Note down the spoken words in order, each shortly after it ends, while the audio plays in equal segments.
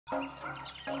And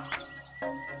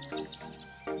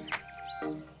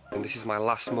this is my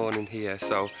last morning here,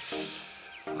 so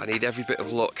I need every bit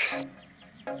of luck.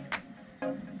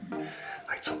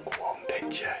 I took one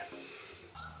picture.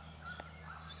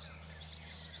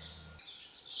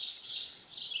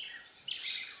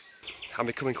 I'm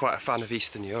becoming quite a fan of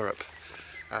Eastern Europe,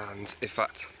 and in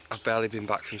fact I've barely been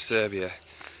back from Serbia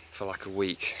for like a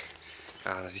week,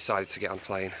 and I decided to get on a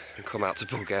plane and come out to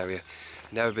Bulgaria.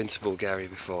 Never been to Bulgaria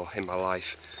before in my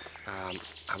life.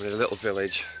 I'm in a little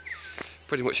village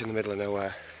pretty much in the middle of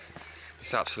nowhere.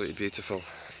 It's absolutely beautiful.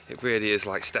 It really is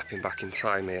like stepping back in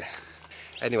time here.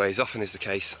 Anyway, as often is the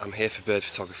case, I'm here for bird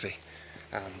photography,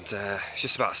 and it's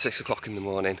just about 6 o'clock in the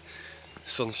morning.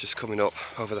 Sun's just coming up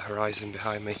over the horizon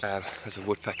behind me. There's a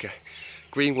woodpecker,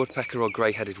 green woodpecker or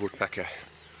grey-headed woodpecker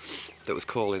that was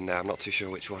calling there, I'm not too sure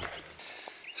which one.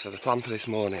 So the plan for this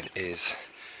morning is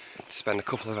to spend a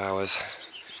couple of hours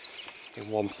in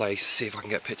one place, see if I can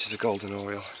get pictures of golden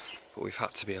oriole, but we've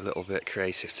had to be a little bit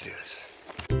creative to do this.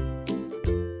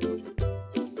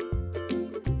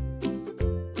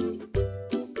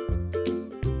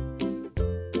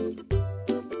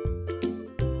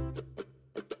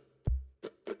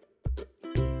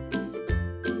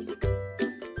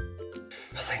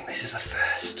 I think this is a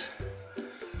first.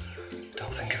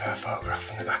 Don't think I've ever photographed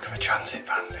from the back of a transit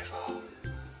van before.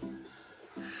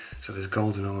 So there's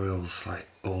golden orioles like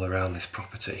all around this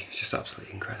property. It's just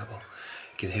absolutely incredible.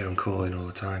 You can hear them calling all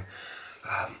the time.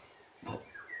 But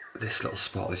this little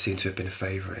spot they seem to have been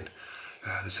favouring.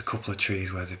 There's a couple of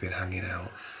trees where they've been hanging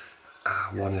out.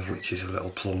 One of which is a little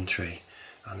plum tree,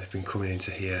 and they've been coming into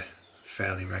here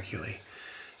fairly regularly.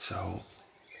 So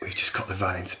we've just got the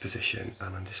van into position,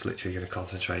 and I'm just literally going to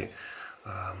concentrate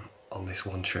on this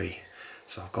one tree.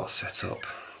 So I've got set up,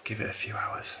 give it a few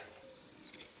hours.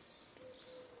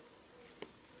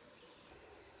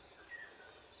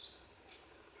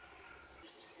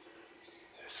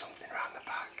 There's something around the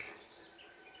back.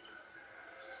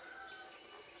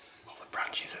 All the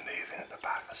branches are moving at the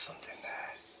back, there's something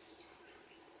there.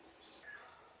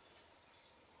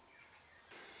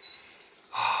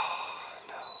 Oh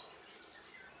no.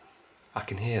 I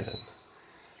can hear them.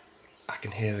 I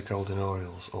can hear the golden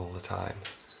orioles all the time.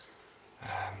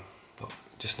 But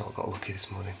just not got lucky this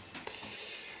morning.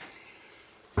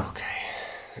 Okay,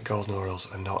 the golden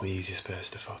orioles are not the easiest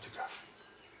birds to photograph.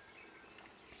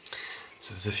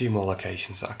 So there's a few more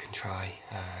locations that I can try.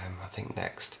 I think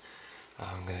next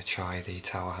I'm going to try the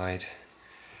tower hide,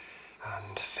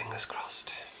 and fingers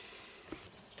crossed.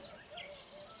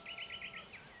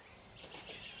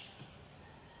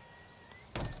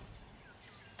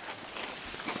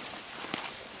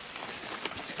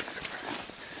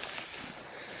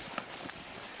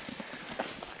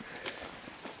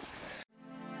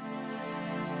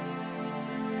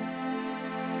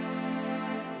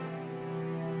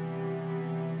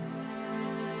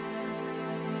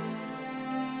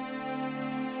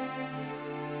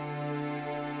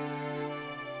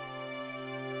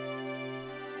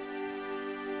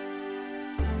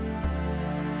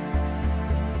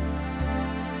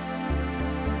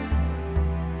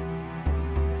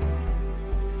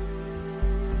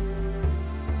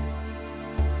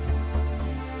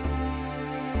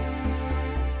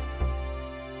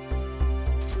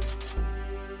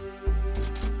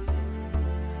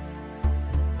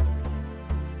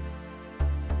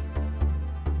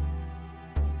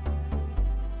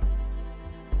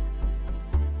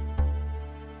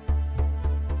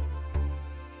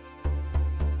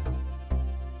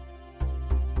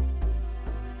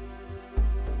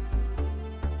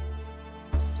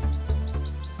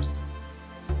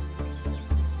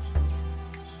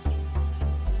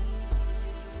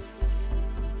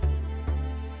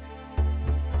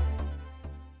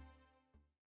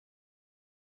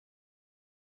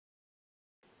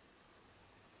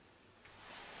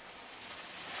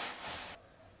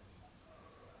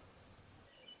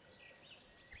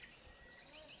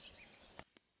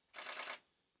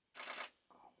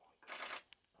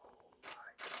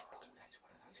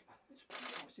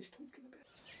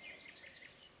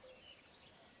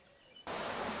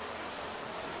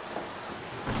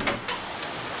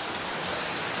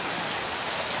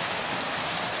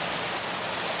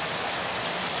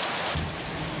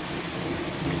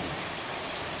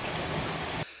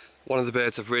 One of the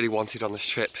birds I've really wanted on this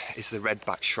trip is the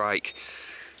red-backed shrike.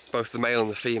 Both the male and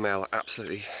the female are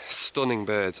absolutely stunning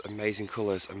birds, amazing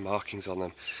colours and markings on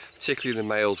them. Particularly the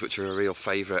males, which are a real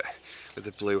favourite, with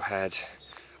the blue head,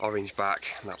 orange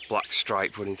back and that black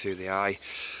stripe running through the eye.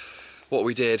 What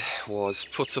we did was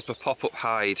put up a pop-up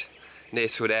hide near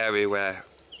to an area where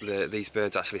these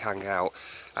birds actually hang out.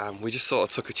 We just sort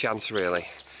of took a chance really.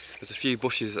 there's a few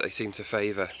bushes that they seem to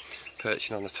favour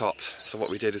perching on the tops. So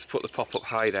what we did is put the pop-up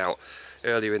hide out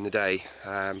earlier in the day,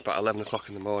 about 11 o'clock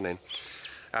in the morning,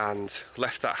 and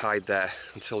left that hide there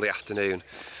until the afternoon,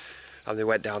 and they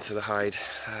went down to the hide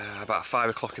about 5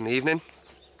 o'clock in the evening.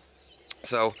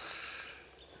 So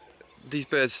these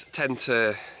birds tend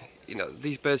to,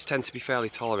 be fairly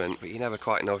tolerant, but you never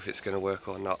quite know if it's going to work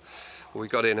or not. Well, we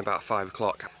got in about 5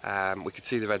 o'clock. We could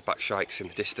see the red-backed shrikes in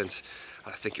the distance,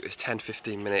 and I think it was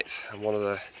 10-15 minutes, and one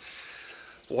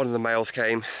of the males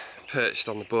came, perched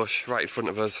on the bush right in front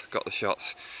of us, got the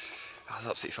shots. That was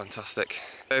absolutely fantastic.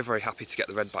 Very, very happy to get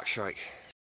the red-backed shrike.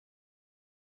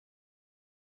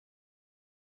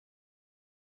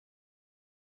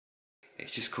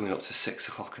 It's just coming up to 6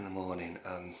 o'clock in the morning,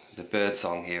 and the bird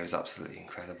song here is absolutely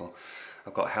incredible.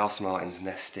 I've got house martins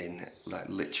nesting like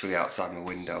literally outside my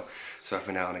window, so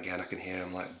every now and again I can hear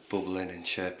them like bubbling and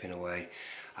chirping away.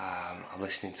 I'm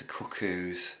listening to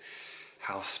cuckoos,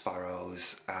 house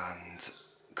sparrows and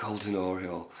golden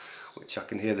oriole, which I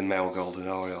can hear the male golden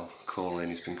oriole calling.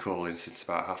 He's been calling since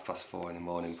about 4:30 in the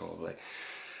morning probably.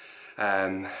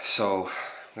 So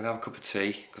I'm going to have a cup of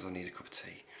tea because I need a cup of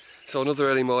tea. So another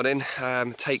early morning,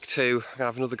 take two. I'm going to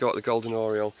have another go at the golden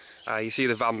oriole. You see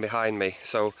the van behind me,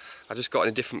 so I just got in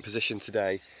a different position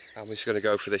today. I'm just going to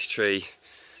go for this tree.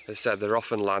 As I said, they're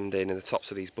often landing in the tops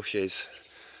of these bushes,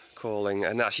 calling,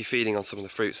 and actually feeding on some of the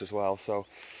fruits as well. So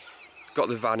got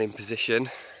the van in position,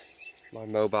 my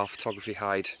mobile photography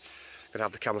hide. Going to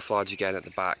have the camouflage again at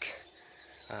the back,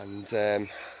 and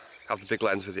have the big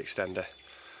lens with the extender.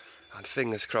 And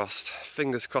fingers crossed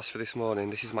for this morning.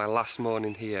 This is my last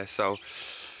morning here, so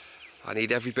I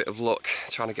need every bit of luck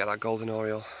trying to get that golden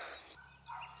oriole.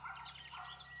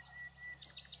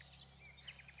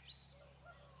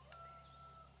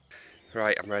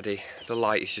 Right, I'm ready. The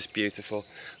light is just beautiful.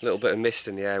 A little bit of mist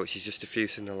in the air, which is just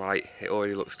diffusing the light. It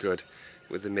already looks good.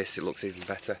 With the mist, it looks even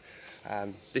better.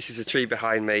 This is a tree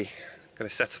behind me. I'm going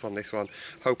to set up on this one,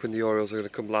 hoping the orioles are going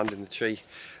to come land in the tree.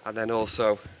 And then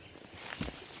also,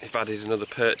 I've added another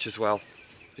perch as well.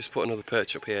 Just put another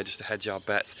perch up here just to hedge our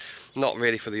bets. Not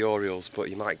really for the orioles, but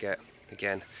you might get,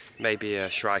 again, maybe a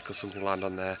shrike or something land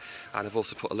on there. And I've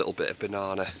also put a little bit of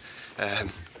banana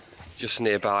just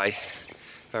nearby,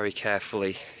 very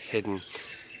carefully hidden.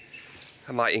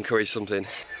 I might encourage something.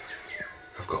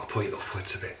 I've got to point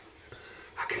upwards a bit.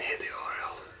 I can hear the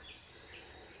oriole.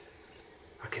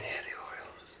 I can hear the oriole.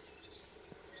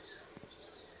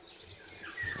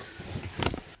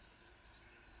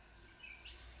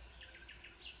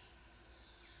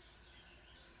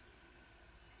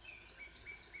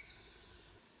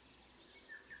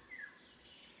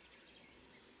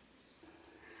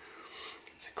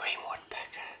 It's a green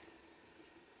woodpecker.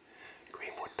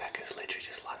 Green woodpecker's literally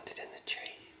just landed in the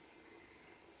tree.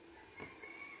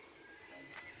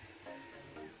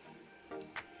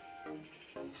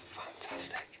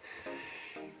 Fantastic.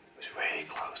 It was really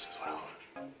close as well.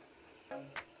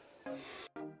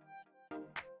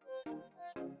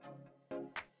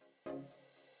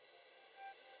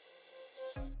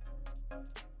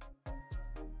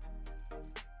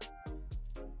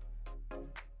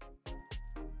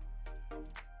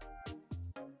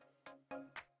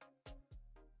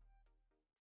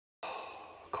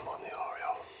 Come on, the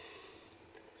oriole.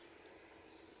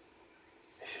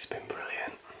 This has been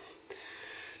brilliant.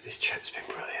 This trip's been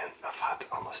brilliant. I've had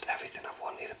almost everything I've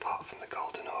wanted apart from the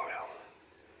golden oriole.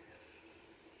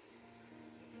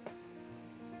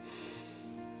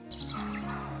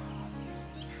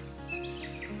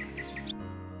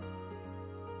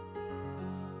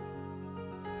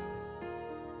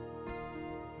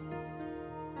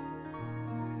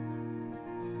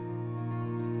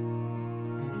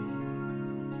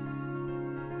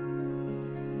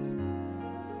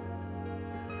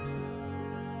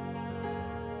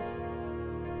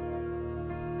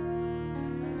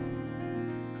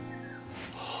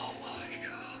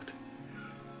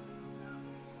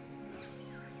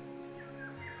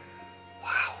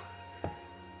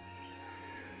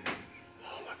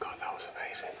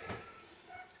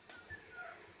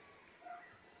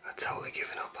 I'd totally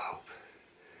given up hope.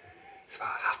 It's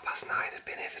about 9:30, I've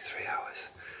been here for 3 hours.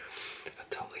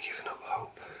 I'd totally given up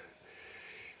hope.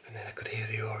 And then I could hear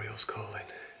the orioles calling.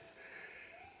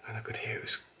 And I could hear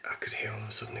all of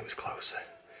a sudden it was closer.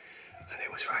 And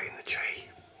it was right in the tree.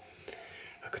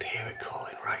 I could hear it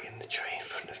calling right in the tree in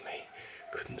front of me.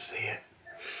 Couldn't see it.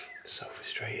 So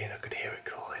frustrating, I could hear it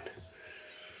calling.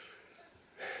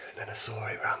 And then I saw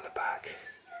it round the back.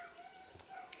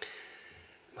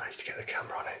 Managed to get the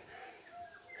camera on it.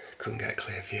 Couldn't get a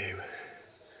clear view.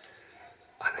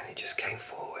 And then it just came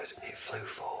forward. It flew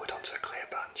forward onto a clear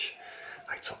branch.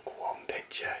 I took one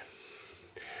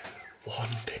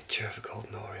picture of a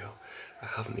golden oriole. I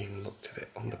haven't even looked at it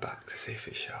on the back to see if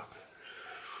it's sharp.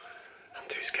 I'm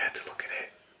too scared to look at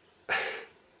it.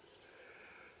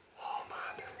 Oh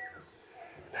man.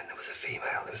 And then there was a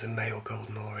female, there was a male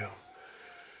golden oriole.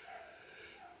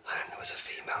 And then there was a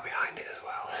female behind it as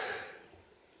well.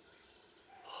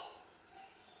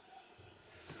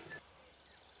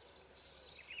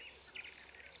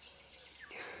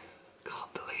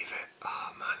 Can't believe it.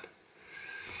 Oh man.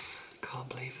 Can't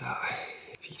believe that.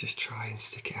 If you just try and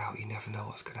stick it out, you never know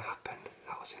what's going to happen.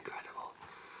 That was incredible.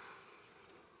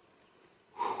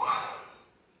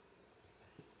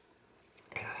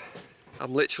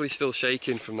 I'm literally still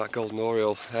shaking from that golden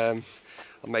oriole. Or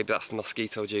maybe that's the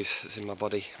mosquito juice that's in my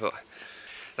body. But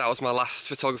that was my last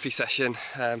photography session.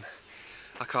 I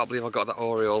can't believe I got that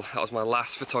oriole. That was my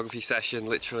last photography session.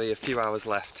 Literally a few hours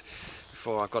left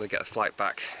before I've got to get a flight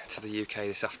back to the UK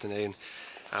this afternoon.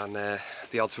 And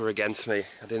the odds were against me.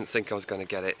 I didn't think I was going to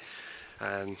get it.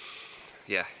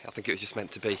 Yeah, I think it was just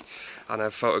meant to be. And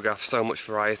I've photographed so much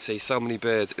variety, so many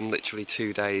birds in literally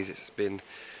 2 days. It's been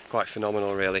quite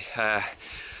phenomenal really.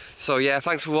 So yeah,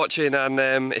 thanks for watching,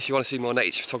 and if you want to see more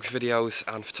nature photography videos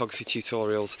and photography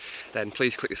tutorials, then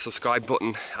please click the subscribe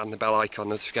button and the bell icon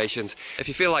notifications. If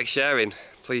you feel like sharing,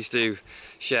 please do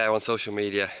share on social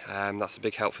media. That's a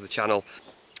big help for the channel,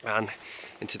 and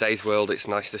in today's world it's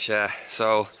nice to share.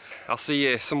 So I'll see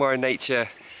you somewhere in nature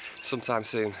sometime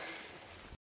soon.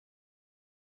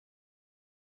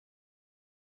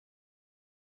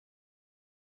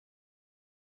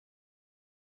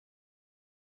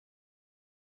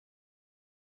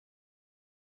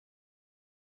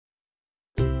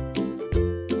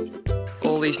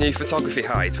 All these new photography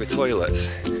hides with toilets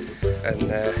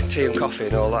and tea and coffee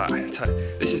and all that.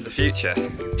 This is the future.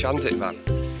 Transit van.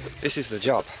 This is the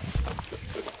job.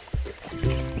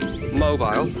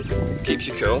 Mobile, keeps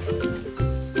you cool,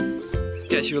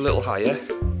 gets you a little higher.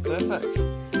 Perfect.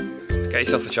 Get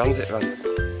yourself a transit van.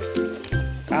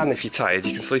 And if you're tired,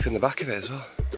 you can sleep in the back of it as well.